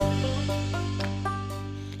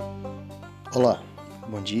Olá,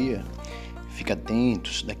 bom dia. Fique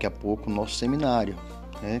atentos, daqui a pouco o nosso seminário.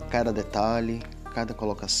 Cada detalhe, cada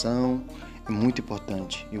colocação é muito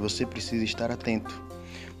importante e você precisa estar atento.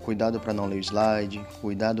 Cuidado para não ler o slide,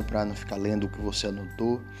 cuidado para não ficar lendo o que você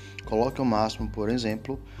anotou. Coloque ao máximo, por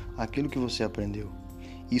exemplo, aquilo que você aprendeu.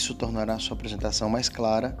 Isso tornará a sua apresentação mais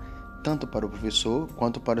clara, tanto para o professor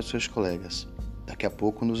quanto para os seus colegas. Daqui a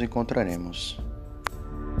pouco nos encontraremos.